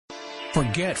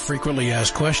Forget frequently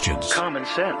asked questions. Common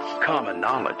sense, common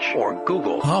knowledge, or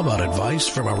Google. How about advice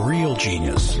from a real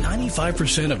genius?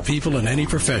 95% of people in any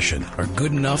profession are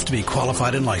good enough to be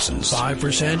qualified and licensed.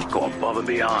 5% go above and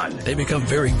beyond. They become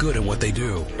very good at what they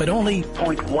do, but only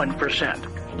 0.1%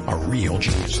 are real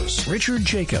geniuses. Richard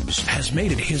Jacobs has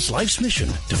made it his life's mission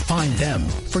to find them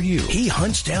for you. He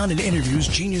hunts down and interviews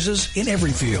geniuses in every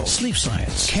field: sleep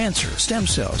science, cancer, stem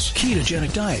cells,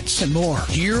 ketogenic diets, and more.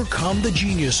 Here come the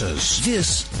geniuses.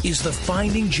 This is the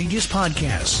Finding Genius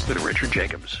Podcast with Richard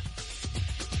Jacobs.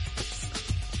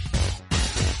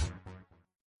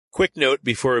 Quick note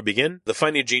before we begin, the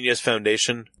Finding Genius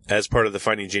Foundation, as part of the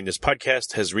Finding Genius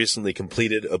Podcast, has recently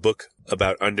completed a book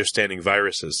about understanding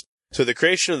viruses. So the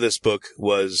creation of this book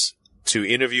was to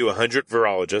interview 100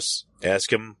 virologists, ask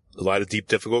them a lot of deep,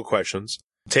 difficult questions,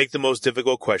 take the most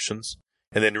difficult questions,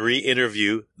 and then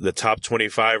re-interview the top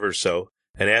 25 or so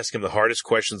and ask them the hardest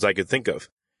questions I could think of.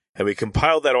 And we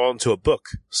compiled that all into a book.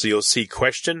 So you'll see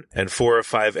question and 4 or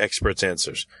 5 experts'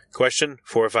 answers. Question,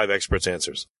 4 or 5 experts'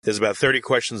 answers. There's about 30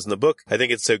 questions in the book. I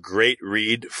think it's a great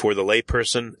read for the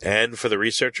layperson and for the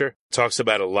researcher. It talks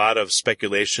about a lot of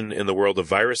speculation in the world of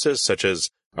viruses, such as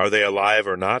are they alive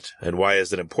or not, and why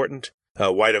is it important?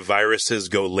 Why do viruses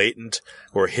go latent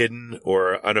or hidden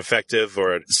or ineffective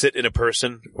or sit in a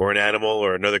person or an animal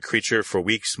or another creature for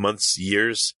weeks, months,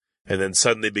 years, and then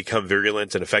suddenly become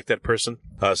virulent and affect that person?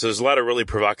 So there's a lot of really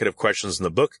provocative questions in the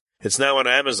book. It's now on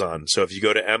Amazon. So if you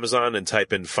go to Amazon and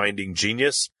type in Finding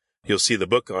Genius, you'll see the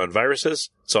book on viruses.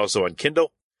 It's also on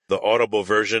Kindle. The Audible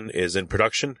version is in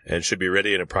production and should be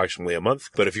ready in approximately a month.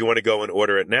 But if you want to go and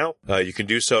order it now, you can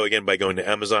do so again by going to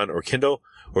Amazon or Kindle,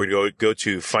 or go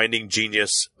to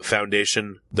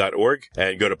findinggeniusfoundation.org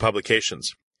and go to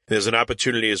publications. There's an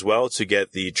opportunity as well to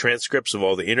get the transcripts of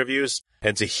all the interviews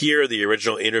and to hear the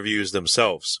original interviews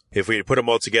themselves. If we put them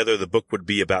all together, the book would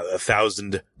be about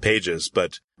 1,000 pages,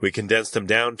 but we condensed them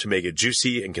down to make it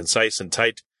juicy and concise and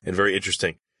tight and very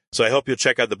interesting. So I hope you'll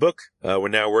check out the book. We're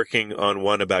now working on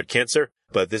one about cancer,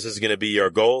 but this is going to be our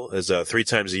goal is 3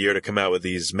 times a year to come out with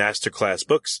these masterclass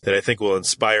books that I think will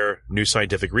inspire new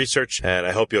scientific research, and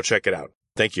I hope you'll check it out.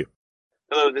 Thank you.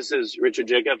 Hello, this is Richard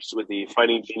Jacobs with the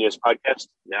Finding Genius Podcast,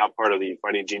 now part of the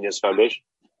Finding Genius Foundation.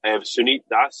 I have Sunit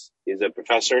Das. He's a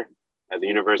professor at the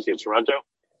University of Toronto,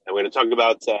 and we're going to talk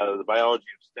about the biology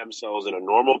of stem cells in a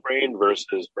normal brain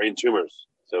versus brain tumors.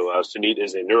 So Sunit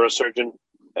is a neurosurgeon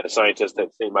and a scientist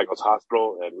at St. Michael's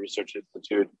Hospital and Research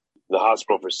Institute, the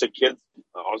Hospital for Sick Kids,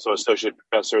 also associate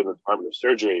professor in the Department of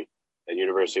Surgery at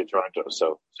University of Toronto.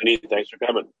 So, Sunit, thanks for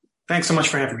coming. Thanks so much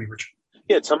for having me, Richard.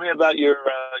 Yeah, tell me about your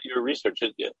research.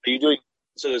 Are you doing,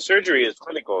 so the surgery is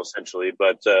clinical essentially,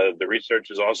 but the research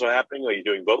is also happening? Are you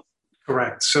doing both?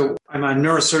 Correct. So I'm a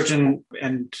neurosurgeon,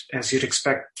 and as you'd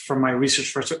expect from my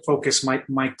research focus,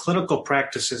 my clinical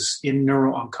practice is in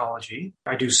neuro-oncology.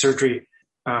 I do surgery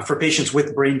for patients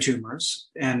with brain tumors.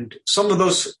 And some of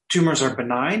those tumors are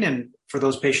benign, and for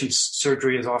those patients,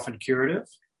 surgery is often curative.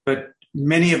 But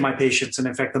many of my patients, and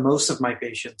in fact, the most of my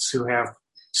patients who have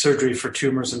surgery for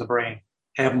tumors in the brain,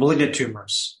 have malignant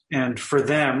tumors. And for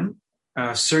them,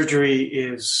 surgery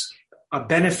is a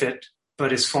benefit,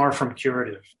 but is far from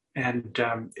curative. And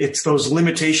it's those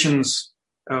limitations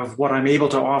of what I'm able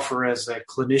to offer as a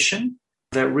clinician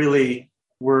that really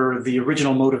were the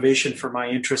original motivation for my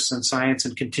interest in science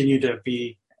and continue to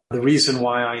be the reason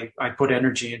why I put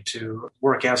energy into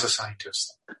work as a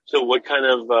scientist. So what kind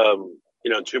of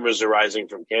tumors arising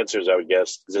from cancers, I would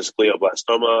guess? Is this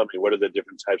glioblastoma? I mean, what are the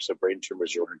different types of brain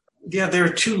tumors you're working on? Yeah, there are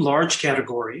 2 large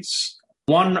categories.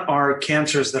 One are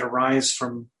cancers that arise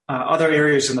from other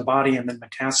areas in the body and then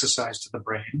metastasize to the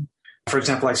brain. For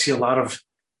example, I see a lot of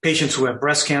patients who have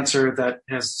breast cancer that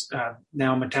has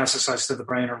now metastasized to the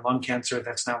brain, or lung cancer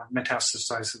that's now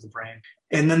metastasized to the brain.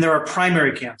 And then there are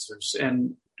primary cancers.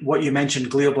 And what you mentioned,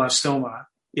 glioblastoma,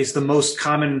 is the most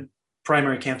common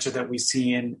primary cancer that we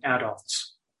see in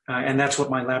adults. And that's what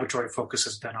my laboratory focus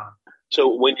has been on.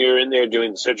 So when you're in there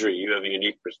doing the surgery, you have a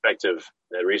unique perspective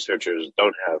that researchers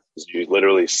don't have. You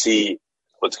literally see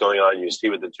what's going on. You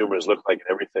see what the tumors look like and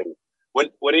everything.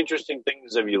 What interesting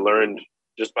things have you learned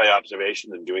just by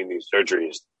observation and doing these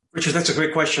surgeries? Richard, that's a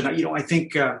great question. I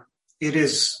think it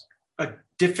is a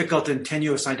difficult and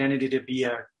tenuous identity to be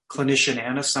a clinician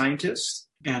and a scientist,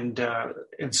 and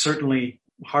certainly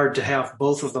hard to have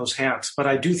both of those hats. But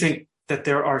I do think that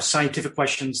there are scientific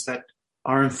questions that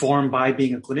are informed by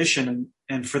being a clinician,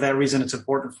 and for that reason, it's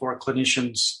important for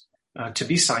clinicians to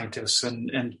be scientists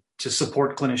and to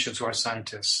support clinicians who are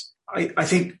scientists. I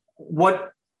think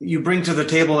what you bring to the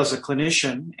table as a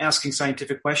clinician asking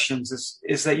scientific questions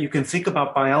is that you can think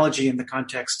about biology in the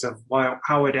context of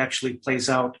how it actually plays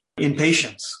out in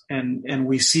patients. And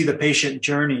we see the patient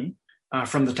journey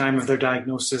from the time of their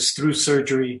diagnosis through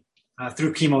surgery,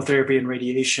 through chemotherapy and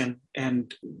radiation.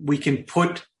 And we can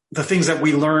put the things that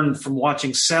we learn from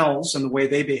watching cells and the way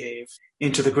they behave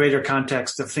into the greater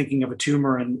context of thinking of a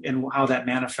tumor and how that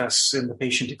manifests in the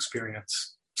patient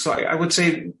experience. So I would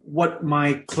say what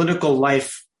my clinical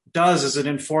life does is it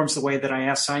informs the way that I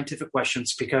ask scientific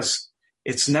questions, because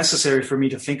it's necessary for me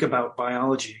to think about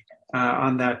biology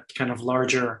on that kind of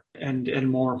larger and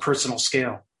more personal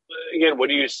scale. Again, what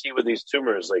do you see with these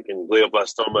tumors? Like in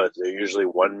glioblastoma, is there usually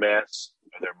one mass?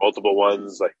 Are there multiple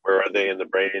ones? Like where are they in the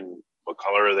brain? What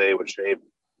color are they? What shape?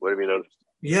 What have you noticed?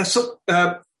 Yeah, so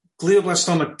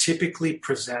glioblastoma typically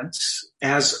presents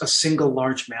as a single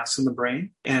large mass in the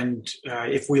brain. And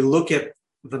if we look at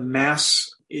the mass,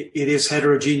 it is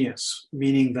heterogeneous,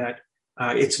 meaning that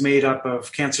it's made up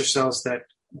of cancer cells that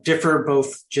differ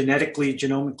both genetically,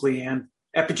 genomically, and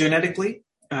epigenetically.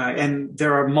 And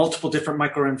there are multiple different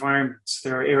microenvironments.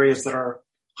 There are areas that are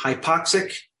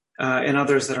hypoxic and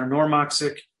others that are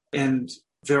normoxic. And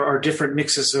there are different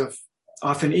mixes of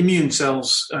often immune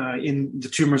cells in the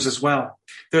tumors as well.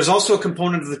 There's also a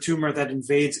component of the tumor that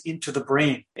invades into the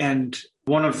brain. And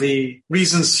one of the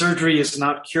reasons surgery is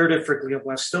not curative for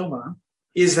glioblastoma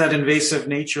is that invasive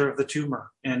nature of the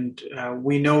tumor. And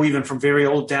we know even from very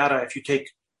old data, if you take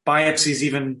biopsies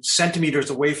even centimeters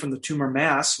away from the tumor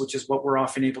mass, which is what we're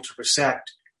often able to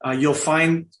resect, you'll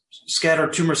find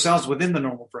scattered tumor cells within the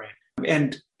normal brain.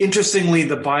 And interestingly,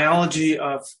 the biology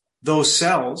of those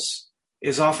cells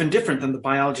is often different than the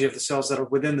biology of the cells that are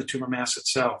within the tumor mass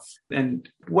itself. And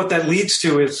what that leads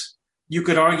to is you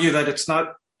could argue that it's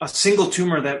not a single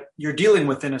tumor that you're dealing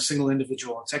with in a single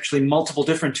individual. It's actually multiple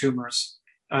different tumors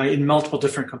in multiple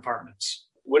different compartments.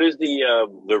 What does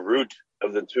the root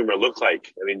of the tumor look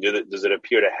like? I mean, does it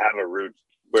appear to have a root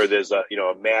where there's a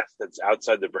mass that's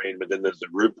outside the brain, but then there's the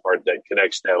root part that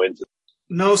connects now into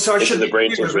the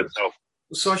brain tissue itself?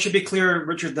 So I should be clear,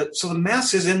 Richard, that so the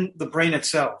mass is in the brain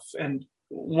itself. And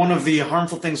one of the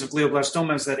harmful things of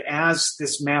glioblastoma is that as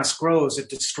this mass grows, it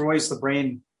destroys the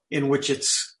brain in which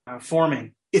it's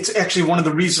forming. It's actually one of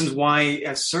the reasons why,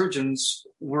 as surgeons,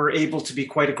 we're able to be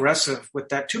quite aggressive with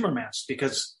that tumor mass,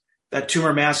 because that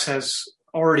tumor mass has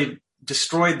already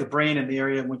destroyed the brain in the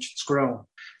area in which it's grown.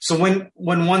 So when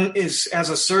one is, as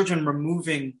a surgeon,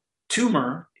 removing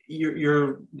tumor,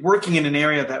 you're working in an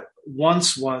area that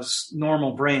once was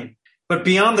normal brain. But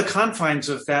beyond the confines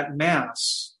of that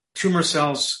mass, tumor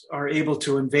cells are able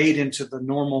to invade into the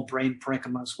normal brain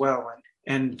parenchyma as well.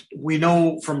 And we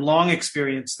know from long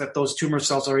experience that those tumor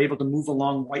cells are able to move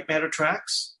along white matter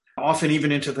tracks, often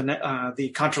even into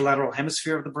the contralateral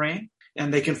hemisphere of the brain.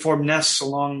 And they can form nests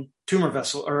along along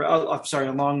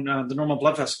the normal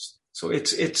blood vessels. So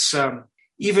it's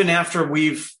even after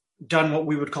we've done what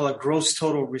we would call a gross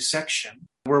total resection,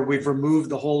 where we've removed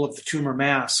the whole of the tumor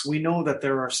mass, we know that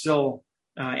there are still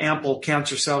ample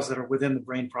cancer cells that are within the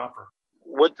brain proper.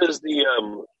 What does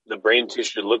the brain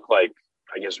tissue look like,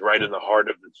 I guess, right in the heart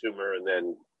of the tumor, and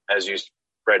then as you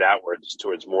spread outwards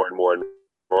towards more and more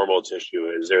normal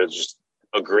tissue? Is there just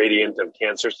a gradient of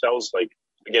cancer cells? Like,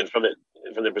 again, from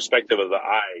the perspective of the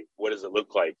eye, what does it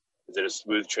look like? Is it a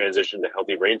smooth transition to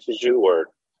healthy brain tissue, or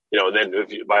and then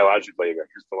biologically or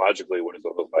histologically, what does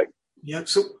it look like? Yeah,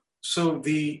 so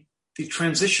the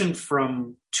transition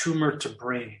from tumor to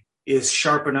brain is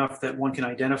sharp enough that one can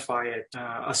identify it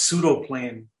a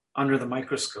pseudoplane under the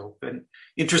microscope. And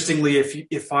interestingly,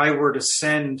 if I were to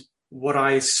send what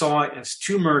I saw as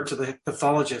tumor to the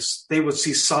pathologist, they would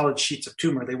see solid sheets of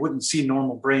tumor. They wouldn't see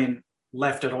normal brain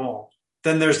left at all.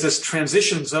 Then there's this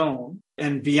transition zone.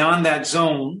 And beyond that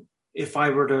zone, if I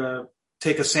were to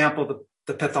take a sample,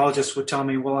 the pathologist would tell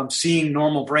me, well, I'm seeing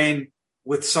normal brain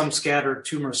with some scattered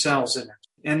tumor cells in it.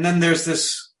 And then there's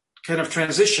this kind of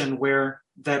transition where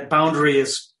that boundary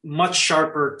is much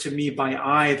sharper to me by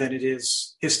eye than it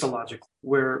is histologically,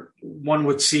 where one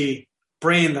would see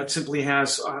brain that simply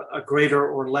has a greater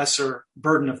or lesser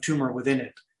burden of tumor within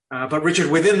it. But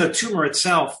Richard, within the tumor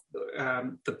itself,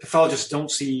 the pathologists don't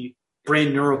see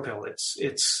brain neuropil.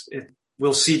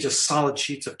 We'll see just solid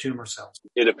sheets of tumor cells.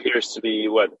 It appears to be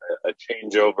a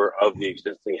changeover of the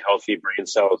existing healthy brain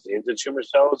cells into tumor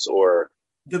cells, or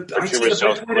the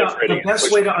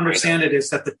best way to understand it is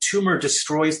that the tumor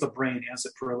destroys the brain as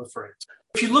it proliferates.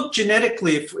 If you look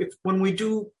genetically, if when we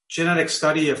do genetic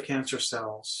study of cancer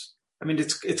cells, I mean,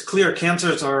 it's clear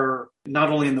cancers are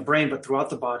not only in the brain, but throughout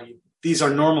the body. These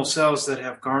are normal cells that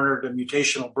have garnered a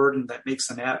mutational burden that makes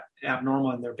them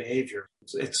abnormal in their behavior.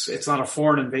 It's not a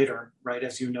foreign invader, right?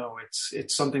 As you know,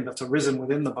 it's something that's arisen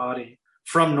within the body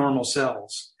from normal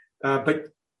cells.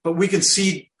 But we can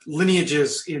see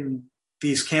lineages in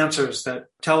these cancers that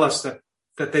tell us that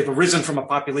they've arisen from a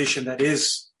population that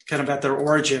is kind of at their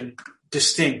origin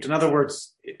distinct. In other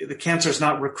words, the cancer is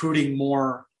not recruiting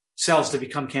more cells to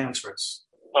become cancerous.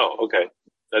 Oh, okay.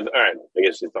 All right. I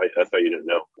guess I thought you didn't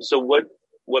know. So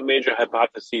what major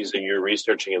hypotheses are you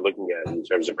researching and looking at in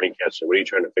terms of brain cancer? What are you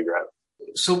trying to figure out?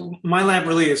 So my lab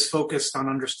really is focused on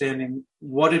understanding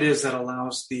what it is that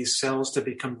allows these cells to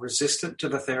become resistant to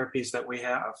the therapies that we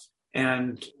have.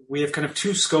 And we have kind of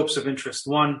two scopes of interest.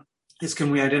 One is,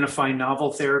 can we identify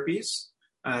novel therapies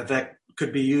that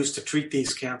could be used to treat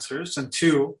these cancers? And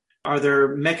two, are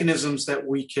there mechanisms that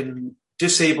we can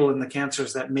disable in the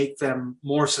cancers that make them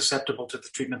more susceptible to the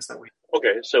treatments that we have?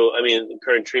 Okay. So, I mean,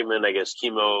 current treatment, I guess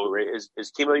chemo,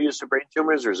 is chemo used for brain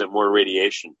tumors, or is it more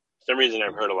radiation? For some reason,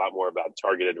 I've heard a lot more about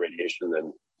targeted radiation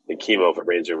than chemo for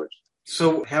brain tumors.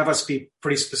 So have us be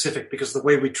pretty specific, because the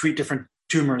way we treat different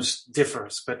tumors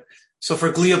differs. But so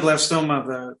for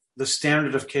glioblastoma, the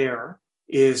standard of care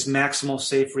is maximal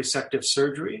safe resective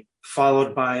surgery,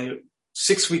 followed by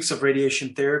 6 weeks of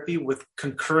radiation therapy with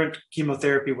concurrent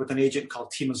chemotherapy with an agent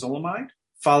called temozolomide,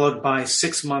 followed by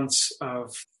 6 months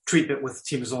of treatment with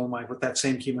temozolomide with that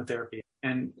same chemotherapy.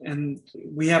 And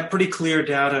we have pretty clear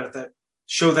data that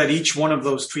show that each one of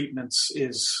those treatments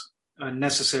is a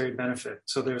necessary benefit.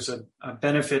 So there's a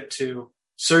benefit to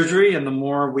surgery, and the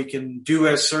more we can do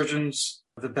as surgeons,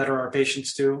 the better our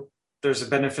patients do. There's a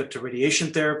benefit to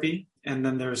radiation therapy, and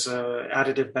then there's an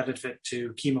additive benefit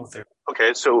to chemotherapy.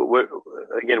 Okay, so what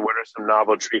are some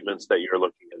novel treatments that you're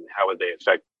looking at, and how would they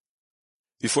affect?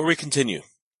 Before we continue,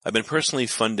 I've been personally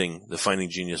funding the Finding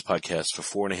Genius podcast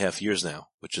for 4.5 years now,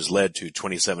 which has led to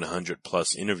 2,700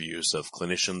 plus interviews of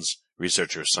clinicians,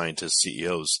 researchers, scientists,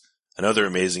 CEOs, and other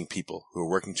amazing people who are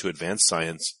working to advance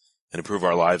science and improve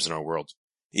our lives and our world.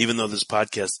 Even though this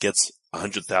podcast gets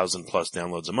 100,000 plus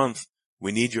downloads a month,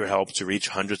 we need your help to reach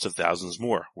hundreds of thousands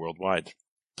more worldwide.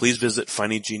 Please visit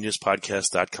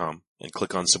findinggeniuspodcast.com and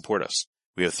click on Support Us.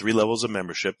 We have 3 levels of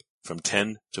membership from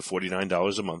 $10 to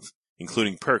 $49 a month,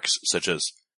 including perks such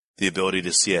as the ability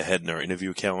to see ahead in our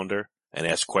interview calendar and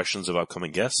ask questions of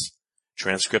upcoming guests,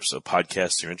 transcripts of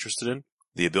podcasts you're interested in,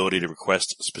 the ability to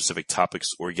request specific topics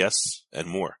or guests, and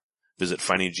more. Visit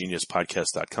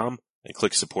findinggeniuspodcast.com and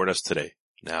click Support Us today.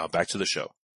 Now back to the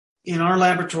show. In our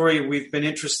laboratory, we've been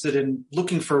interested in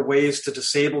looking for ways to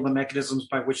disable the mechanisms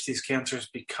by which these cancers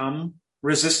become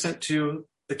resistant to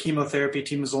the chemotherapy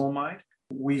temozolomide.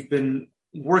 We've been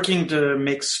working to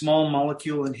make small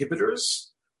molecule inhibitors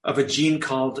of a gene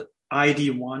called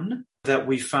ID1 that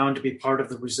we found to be part of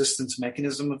the resistance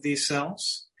mechanism of these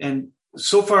cells. And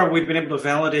so far, we've been able to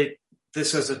validate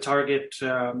this as a target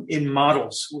in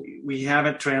models. We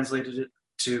haven't translated it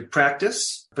to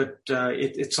practice, but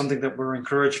it's something that we're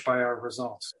encouraged by our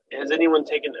results. Has anyone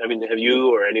have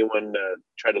you or anyone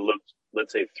tried to look,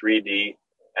 let's say 3D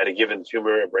at a given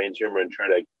tumor, a brain tumor, and try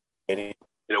to,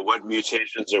 what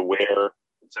mutations are where,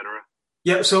 et cetera?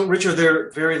 Yeah, so Richard, there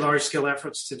are very large-scale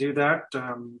efforts to do that,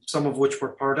 some of which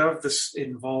we're part of. This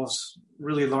involves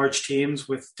really large teams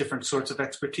with different sorts of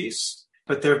expertise.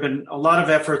 But there have been a lot of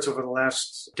efforts over the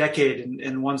last decade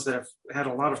and ones that have had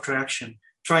a lot of traction,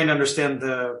 trying to understand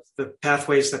the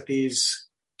pathways that these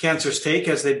cancers take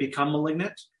as they become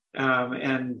malignant,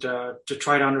 and to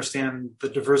try to understand the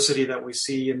diversity that we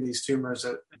see in these tumors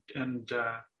and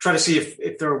try to see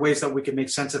if there are ways that we can make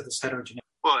sense of this heterogeneity.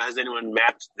 Well, has anyone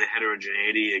mapped the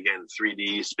heterogeneity, again,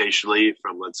 3D spatially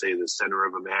from, let's say, the center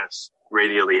of a mass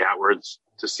radially outwards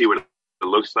to see what it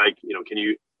looks like?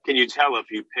 Can you tell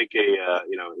if you pick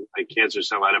a cancer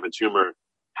cell out of a tumor,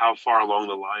 how far along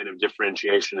the line of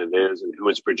differentiation it is and who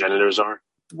its progenitors are?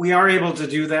 We are able to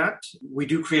do that. We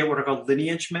do create what are called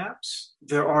lineage maps.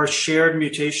 There are shared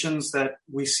mutations that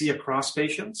we see across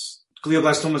patients.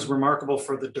 Glioblastoma is remarkable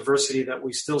for the diversity that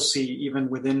we still see even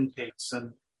within patients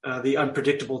and the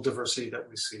unpredictable diversity that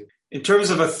we see. In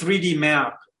terms of a 3D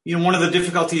map, one of the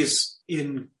difficulties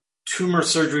in tumor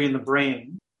surgery in the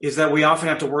brain is that we often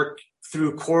have to work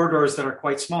through corridors that are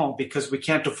quite small because we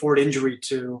can't afford injury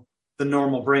to the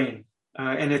normal brain.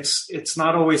 And it's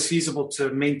not always feasible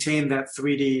to maintain that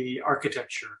 3D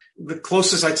architecture. The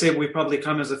closest I'd say we probably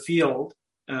come as a field,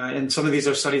 and some of these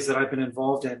are studies that I've been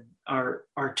involved in, are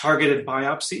targeted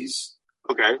biopsies.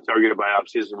 Okay, targeted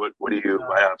biopsies. And what do you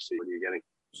biopsy? What are you getting?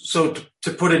 So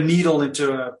to put a needle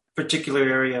into a particular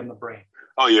area in the brain.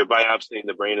 Oh, you're biopsying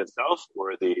the brain itself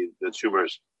or the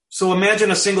tumors? So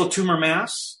imagine a single tumor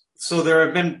mass. So there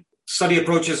have been study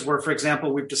approaches where, for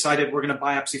example, we've decided we're going to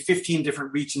biopsy 15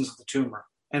 different regions of the tumor.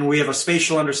 And we have a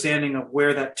spatial understanding of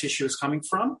where that tissue is coming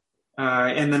from.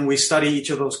 And then we study each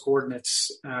of those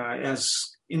coordinates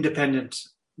as independent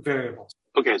variables.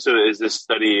 Okay, so is this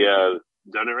study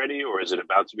done already, or is it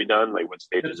about to be done? Like, what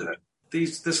stage is it at?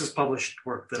 This is published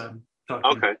work that I'm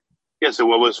talking about. Okay. Yeah, so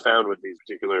what was found with these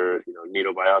particular,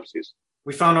 needle biopsies?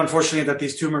 We found, unfortunately, that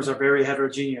these tumors are very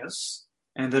heterogeneous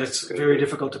and that it's very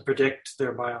difficult to predict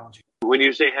their biology. When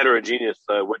you say heterogeneous,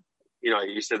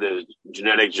 you said there's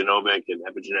genetic, genomic, and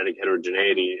epigenetic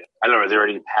heterogeneity. I don't know, are there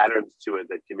any patterns to it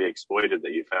that can be exploited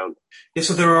that you found? Yeah,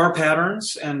 so there are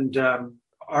patterns, and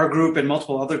our group and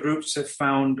multiple other groups have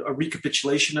found a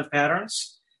recapitulation of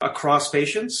patterns across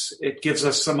patients. It gives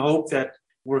us some hope that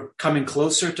we're coming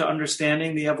closer to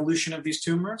understanding the evolution of these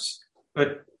tumors.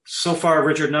 But so far,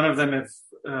 Richard, none of them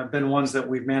have been ones that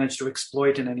we've managed to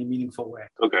exploit in any meaningful way.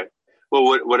 Okay. Well,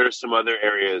 what are some other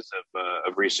areas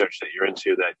of research that you're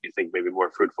into that you think may be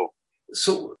more fruitful?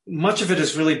 So much of it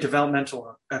is really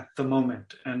developmental at the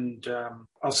moment. And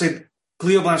I'll say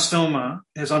glioblastoma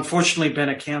has unfortunately been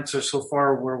a cancer so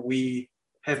far where we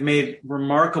have made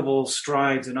remarkable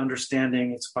strides in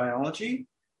understanding its biology,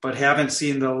 but haven't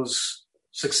seen those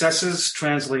successes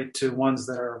translate to ones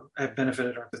that have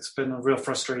benefited us. It's been a real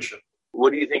frustration.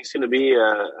 What do you think is going to be,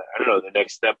 the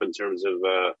next step in terms of,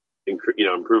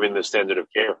 improving the standard of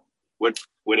care? What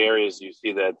areas do you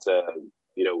see that,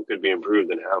 could be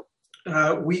improved and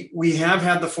how? We have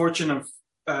had the fortune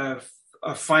of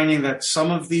finding that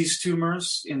some of these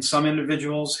tumors in some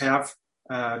individuals have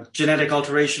genetic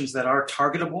alterations that are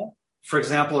targetable. For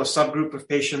example, a subgroup of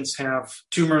patients have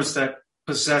tumors that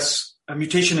possess a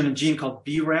mutation in a gene called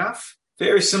BRAF,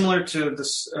 very similar to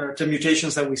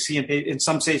mutations that we see in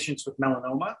some patients with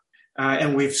melanoma.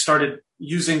 And we've started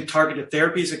using targeted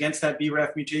therapies against that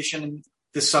BRAF mutation in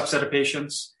this subset of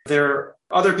patients. There are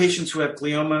other patients who have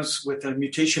gliomas with a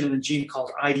mutation in a gene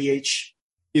called IDH.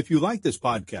 If you like this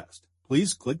podcast,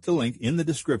 please click the link in the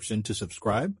description to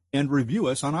subscribe and review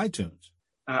us on iTunes.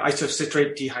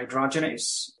 Isocitrate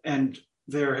dehydrogenase. And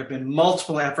there have been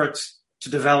multiple efforts to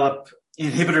develop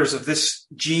inhibitors of this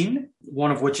gene,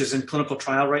 one of which is in clinical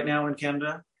trial right now in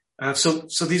Canada.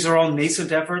 So these are all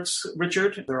nascent efforts,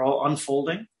 Richard. They're all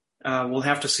unfolding. We'll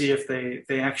have to see if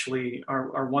they actually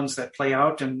are ones that play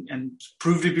out and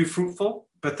prove to be fruitful,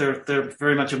 but they're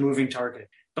very much a moving target.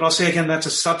 But I'll say again, that's a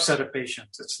subset of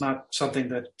patients. It's not something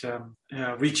that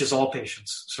reaches all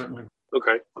patients, certainly.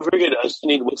 Okay. Very good.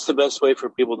 Sunit, what's the best way for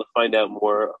people to find out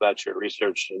more about your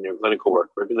research and your clinical work?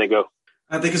 Where can they go?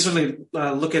 They can certainly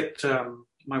look at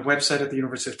my website at the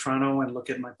University of Toronto and look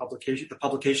at my the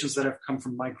publications that have come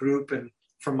from my group and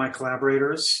from my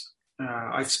collaborators.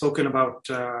 I've spoken about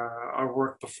our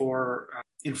work before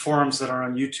in forums that are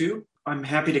on YouTube. I'm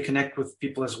happy to connect with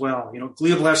people as well.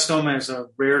 Glioblastoma is a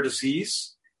rare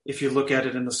disease if you look at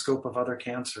it in the scope of other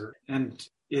cancer. And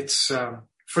it's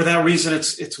for that reason,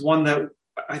 it's one that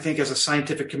I think as a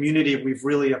scientific community, we've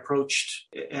really approached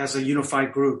as a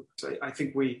unified group. I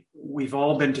think we've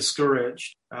all been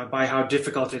discouraged by how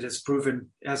difficult it has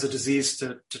proven as a disease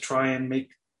to try and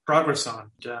make progress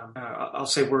on. I'll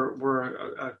say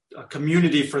we're a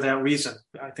community for that reason.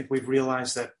 I think we've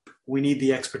realized that we need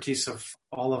the expertise of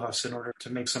all of us in order to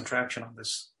make some traction on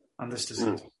this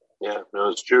disease. Yeah, no,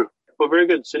 it's true. Well, very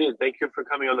good, Sunit. Thank you for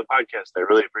coming on the podcast. I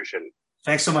really appreciate it.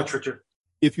 Thanks so much, Richard.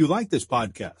 If you like this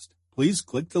podcast, please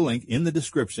click the link in the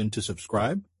description to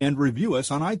subscribe and review us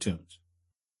on iTunes.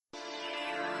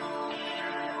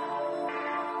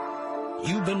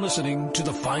 You've been listening to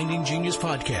the Finding Genius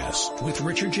podcast with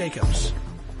Richard Jacobs.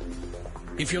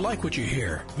 If you like what you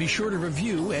hear, be sure to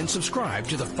review and subscribe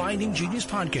to the Finding Genius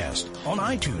podcast on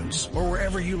iTunes or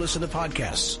wherever you listen to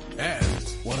podcasts. And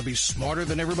want to be smarter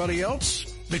than everybody else?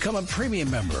 Become a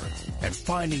premium member at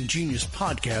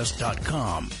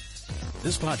findinggeniuspodcast.com.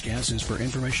 This podcast is for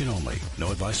information only.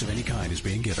 No advice of any kind is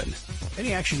being given.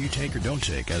 Any action you take or don't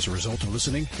take as a result of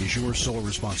listening is your sole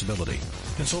responsibility.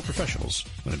 Consult professionals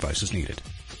when advice is needed.